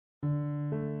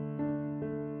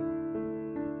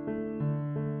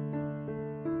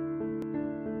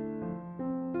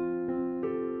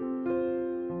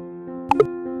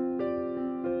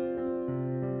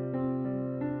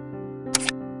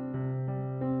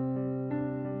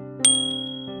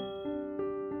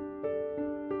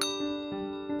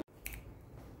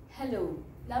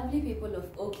lovely people of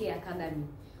OK Academy.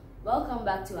 Welcome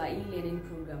back to our e-learning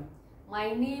program.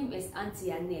 My name is Auntie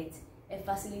Annette, a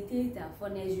facilitator for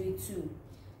Nursery 2.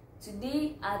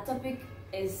 Today our topic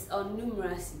is on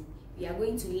numeracy. We are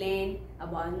going to learn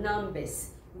about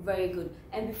numbers. Very good.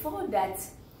 And before that,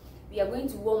 we are going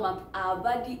to warm up our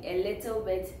body a little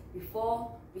bit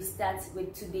before we start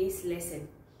with today's lesson.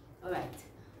 Alright.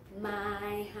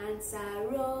 My hands are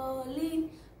rolling,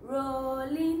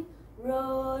 rolling,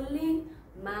 rolling.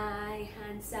 My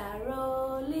hands are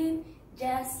rolling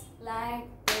just like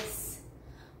this.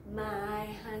 My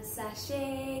hands are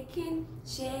shaking,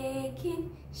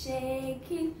 shaking,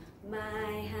 shaking.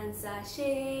 My hands are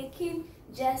shaking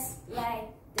just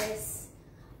like this.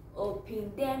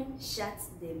 Open them, shut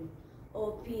them.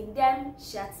 Open them,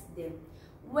 shut them.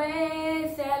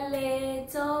 With a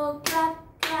little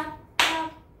clap, clap,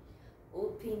 clap.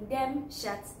 Open them,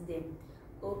 shut them.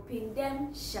 Open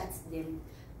them, shut them.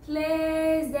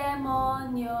 Place them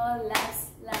on your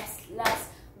laps, laps, laps.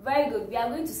 Very good. We are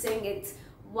going to sing it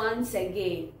once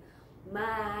again.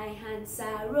 My hands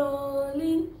are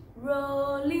rolling,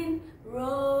 rolling,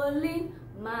 rolling.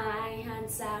 My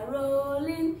hands are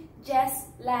rolling just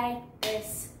like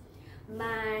this.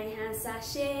 My hands are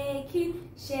shaking,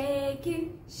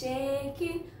 shaking,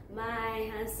 shaking.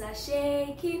 My hands are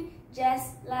shaking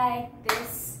just like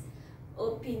this.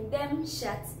 Open them,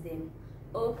 shut them.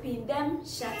 Open them,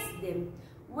 shut them.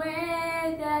 With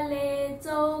a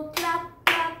little clap,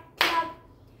 clap, clap.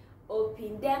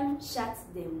 Open them, shut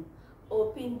them.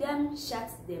 Open them,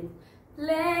 shut them.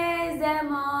 Place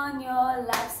them on your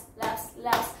laps, laps,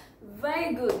 laps.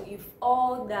 Very good. You've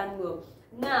all done well.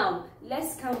 Now,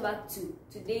 let's come back to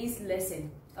today's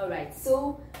lesson. Alright,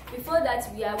 so before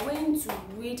that, we are going to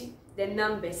read the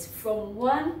numbers from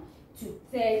 1 to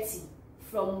 30.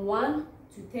 From 1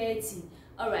 to 30.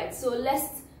 Alright, so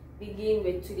let's begin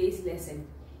with today's lesson.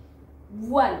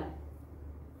 1.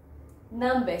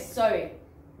 Numbers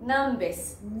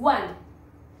 1,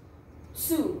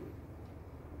 2,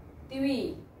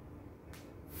 3,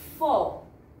 4,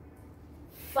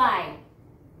 5,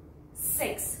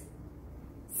 6,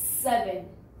 7,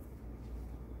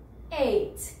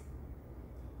 8,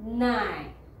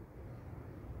 9,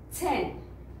 10,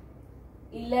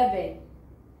 11,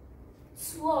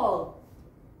 12,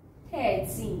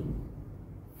 13,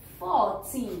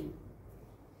 14,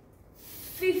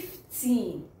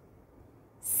 15,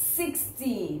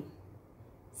 16,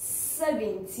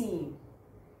 17,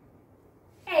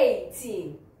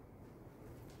 18,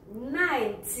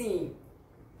 19,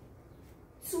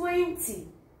 20,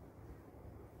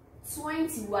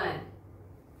 21,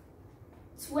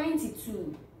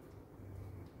 22,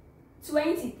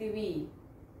 23,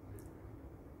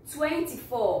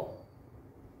 24,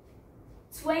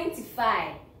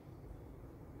 25,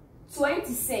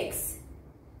 26,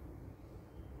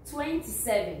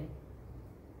 27,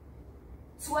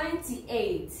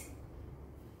 28,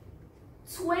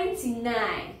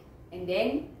 29, and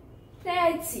then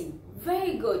 30.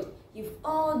 Very good. You've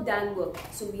all done well.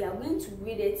 So we are going to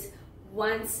read it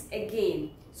once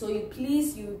again. So you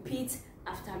repeat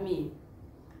after me.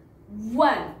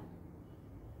 1.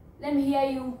 Let me hear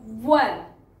you. 1.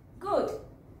 Good.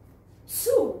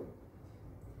 2.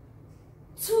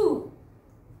 2.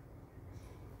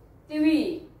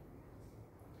 3.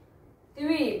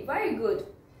 3. Very good.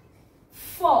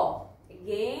 4.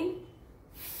 Again.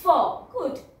 4.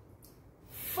 Good.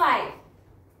 5.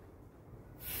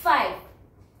 5.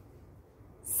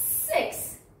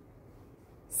 6.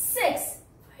 6.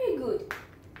 Very good.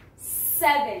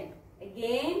 7.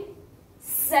 Again.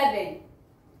 7.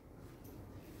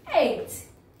 8.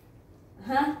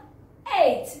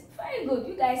 8. Very good.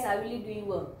 You guys are really doing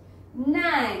well.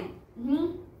 9.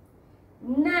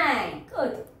 9.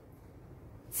 Good.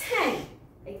 10.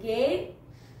 Again.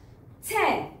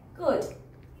 10. Good.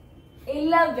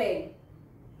 11.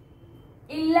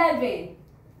 11.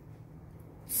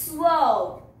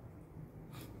 12.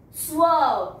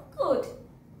 12. Good.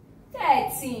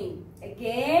 13.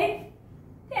 Again.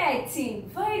 13.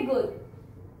 Very good.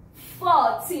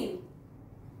 14.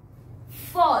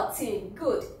 14.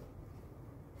 Good.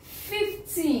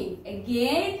 15.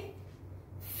 Again.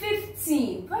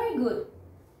 15. Very good.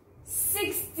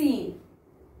 16.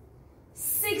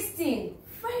 16.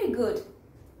 Very good.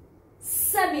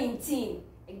 17.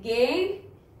 Again.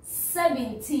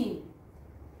 17.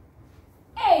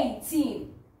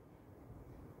 18.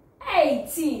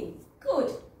 18.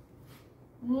 Good.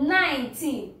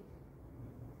 19.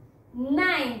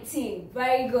 19.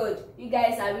 Very good. You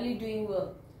guys are really doing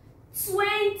well.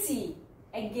 20.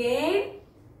 Again.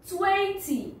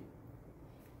 20.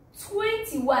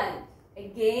 21.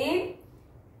 Again.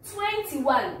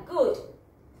 21, good.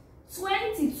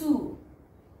 22,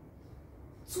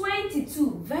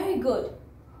 22, very good.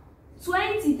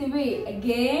 23,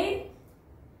 again.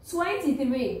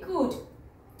 23, good.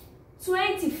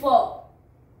 24,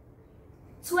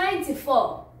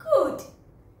 24, good.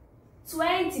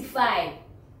 25,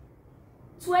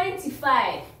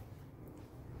 25,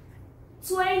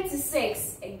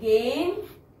 26, again.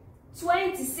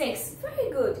 26,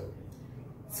 very good.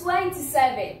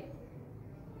 27,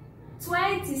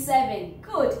 27,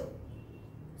 good.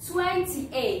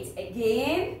 28,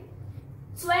 again.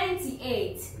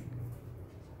 28,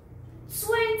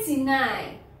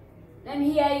 29, let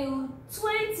me hear you.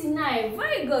 29,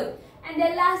 very good. And the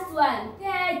last one,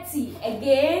 30,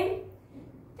 again.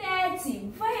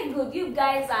 30, very good. You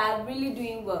guys are really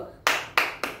doing well.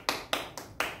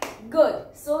 Good.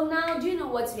 So now, do you know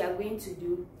what we are going to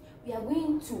do? We are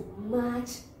going to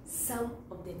match some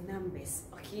of the numbers,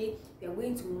 okay? We are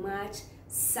going to match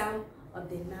some of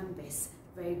the numbers.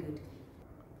 Very good.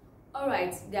 All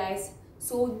right, guys.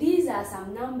 So these are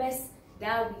some numbers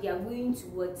that we are going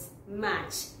to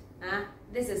match.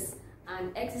 This is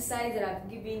an exercise that I've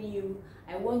given you.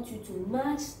 I want you to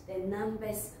match the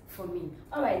numbers for me.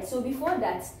 All right. So before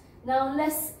that, now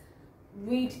let's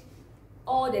read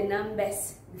all the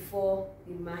numbers before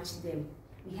we match them.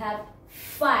 We have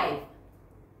 5.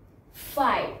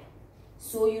 5.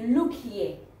 So you look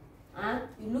here.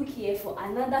 You look here for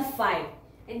another 5,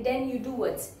 and then you do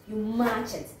what? You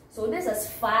match it. So this is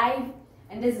 5,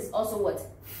 and this is also what?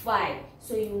 5.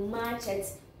 So you match it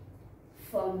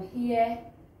from here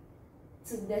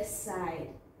to this side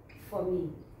for me.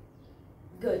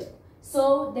 Good.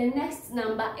 So the next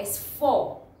number is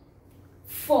 4.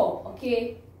 4,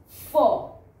 okay?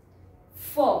 4.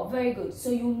 4, very good. So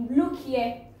you look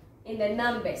here in the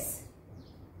numbers,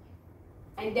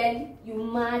 and then you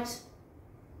match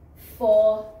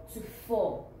 4 to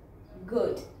 4.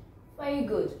 Good. Very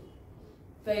good.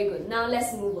 Very good. Now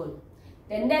let's move on.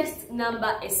 The next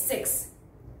number is 6.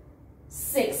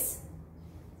 6.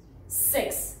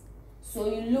 6.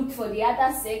 So you look for the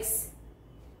other 6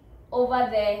 over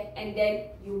there, and then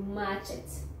you match it.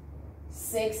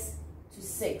 6 to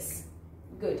 6.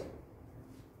 Good.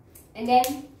 And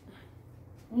then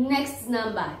next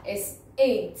number is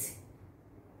 8.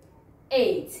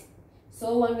 8.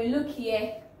 So when we look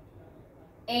here,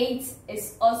 8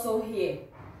 is also here.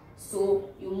 So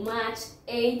you match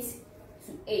 8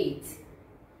 to 8.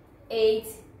 8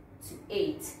 to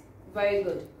 8. Very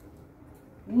good.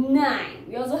 9.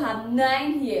 We also have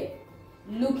 9 here.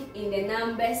 Look in the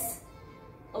numbers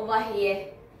over here.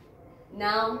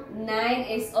 Now 9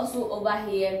 is also over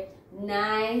here.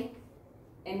 9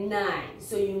 and 9.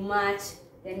 So you match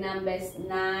the numbers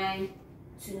 9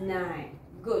 to 9.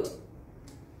 Good.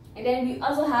 And then we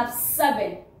also have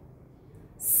 7.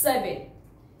 7.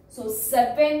 So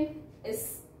 7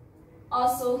 is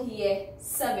also here.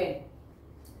 7.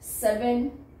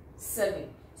 7, 7.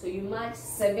 So you match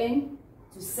 7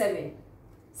 to 7.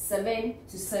 7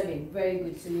 to 7. Very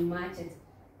good. So you match it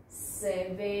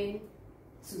 7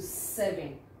 to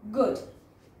 7. Good.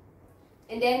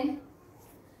 And then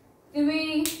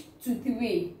 3 to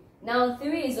 3. Now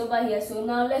 3 is over here. So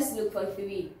now let's look for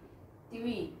 3.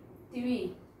 3,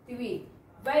 3, 3.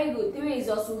 Very good. 3 is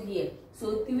also here.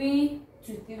 So 3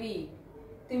 to 3.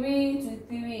 3 to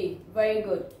 3. Very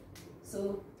good.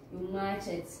 So you match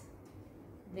it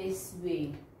this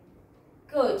way.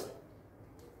 Good.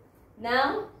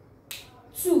 Now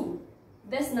 2.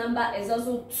 This number is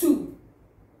also 2.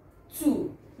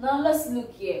 2. Now let's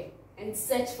look here and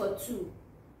search for 2.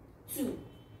 2.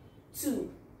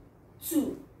 2.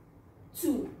 2.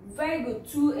 2. Very good.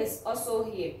 2 is also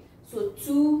here. So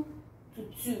 2 to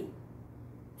 2.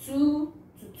 2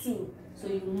 to 2. So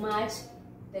you match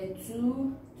the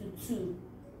 2 to 2.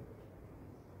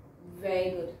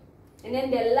 Very good. And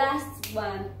then the last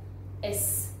one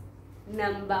is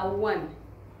number 1.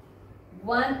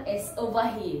 1 is over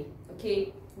here.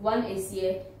 Okay, 1 is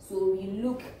here. So you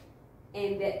look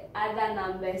in the other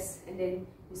numbers, and then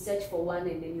you search for 1,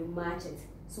 and then you match it.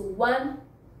 So 1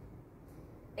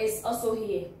 is also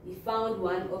here. We found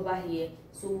 1 over here.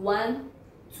 So 1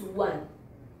 to 1.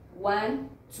 1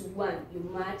 to 1. You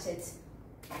match it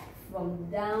from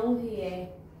down here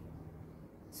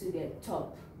to the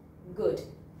top. Good.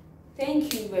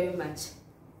 Thank you very much.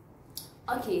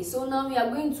 Okay, so now we are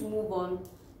going to move on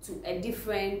to a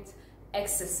different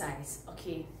exercise.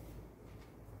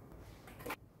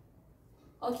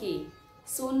 Okay,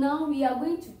 so now we are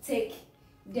going to take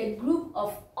the group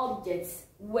of objects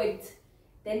with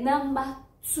the number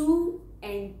 2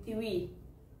 and 3.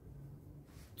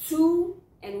 2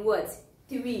 and what?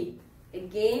 3.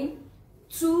 Again,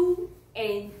 2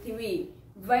 and 3.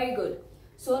 Very good.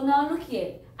 So now look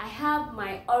here, I have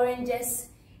my oranges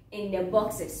in the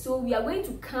boxes, so we are going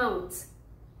to count.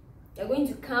 We are going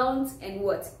to count and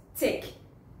what? Tick.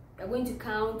 We are going to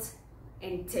count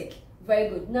and tick. Very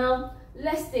good. Now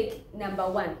let's take number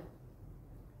 1.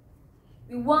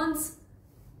 We want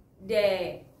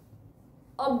the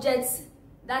objects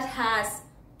that has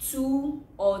 2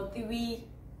 or 3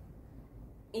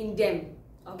 in them.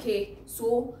 Okay,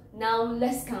 so now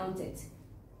let's count it.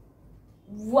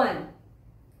 1,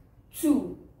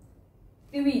 2,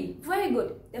 3. Very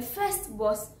good. The first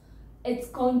box,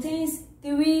 it contains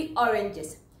 3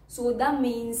 oranges, so that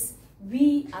means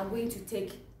we are going to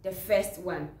take the first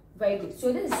one. Very good.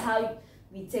 So this is how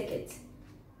we take it,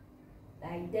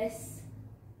 like this,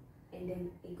 and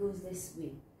then it goes this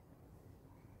way,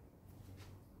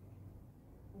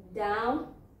 down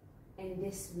and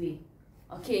this way.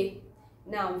 Okay,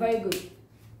 now very good.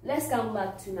 Let's come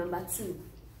back to number 2.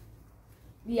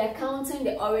 We are counting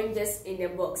the oranges in the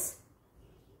box.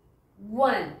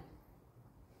 1,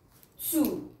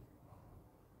 2,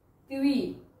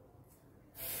 3,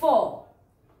 4.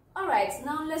 All right,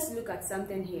 now let's look at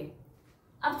something here.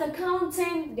 After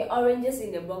counting the oranges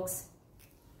in the box,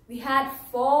 we had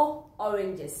 4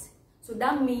 oranges, so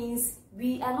that means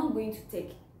we are not going to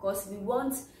take, because we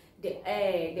want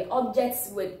the objects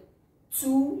with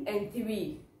 2 and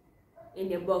 3 in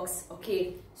the box.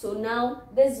 Okay, so now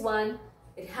this one,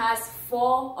 it has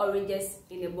 4 oranges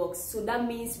in the box, so that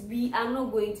means we are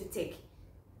not going to take.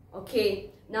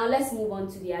 Okay, now let's move on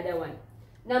to the other one.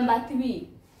 Number 3,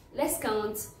 let's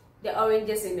count the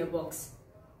oranges in the box.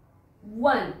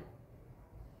 1,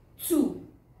 2.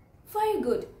 Very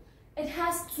good. It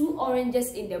has 2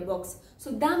 oranges in the box,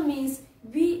 so that means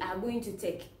we are going to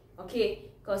take. Okay,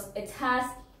 because it has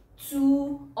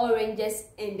 2 oranges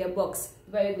in the box.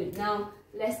 Very good. Now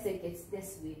let's take it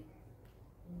this way,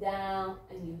 down,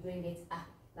 and you bring it up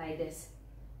like this,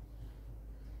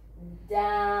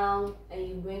 down, and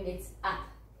you bring it up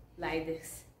like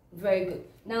this. Very good.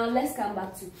 Now let's come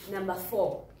back to number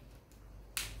 4.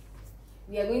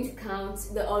 We are going to count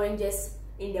the oranges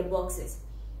in the boxes,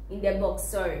 in the box,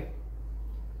 sorry.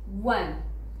 1,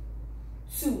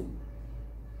 2,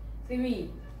 3,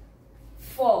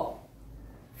 4,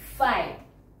 5,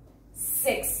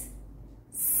 6,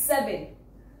 7.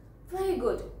 Very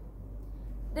good.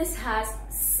 This has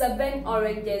 7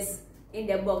 oranges in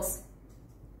the box.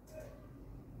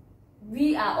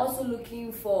 We are also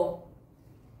looking for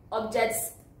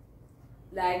objects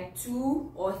like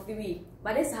 2 or 3,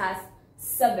 but this has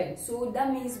 7, so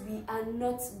that means we are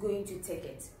not going to take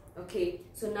it. Okay,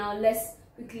 so now let's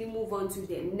quickly move on to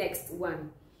the next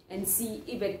one and see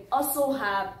if it also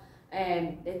have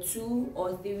the 2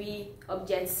 or 3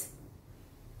 objects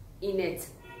in it.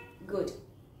 Good.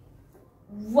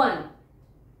 1,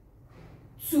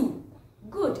 2.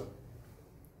 Good.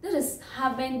 This is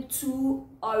having 2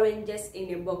 oranges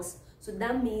in a box, so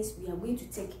that means we are going to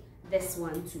take this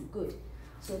one too. Good.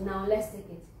 So now let's take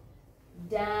it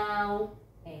down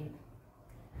and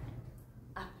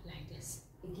up like this.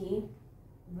 Again,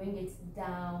 bring it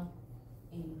down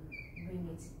and bring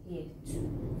it here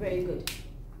too. Very good.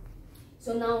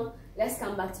 So now let's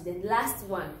come back to the last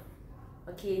one.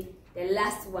 Okay, the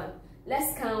last one.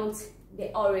 Let's count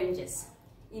the oranges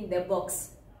in the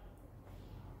box.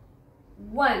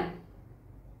 1,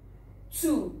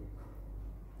 2,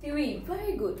 3.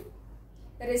 Very good.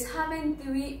 That is having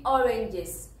 3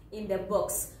 oranges in the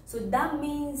box, so that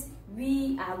means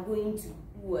we are going to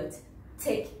what?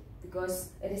 Take, because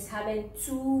it is having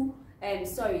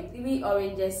 3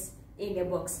 oranges in the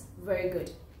box. Very good.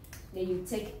 Then you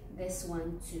take this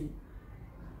one too.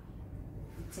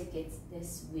 You take it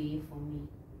this way for me.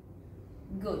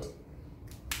 Good.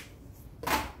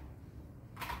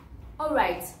 All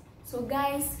right, so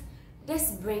guys,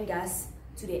 this brings us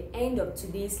to the end of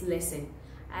today's lesson.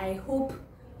 I hope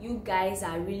you guys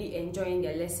are really enjoying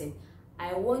the lesson.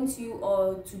 I want you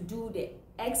all to do the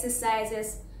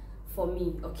exercises for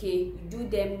me. Okay, you do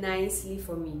them nicely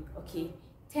for me. Okay,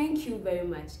 thank you very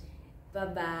much. Bye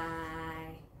bye.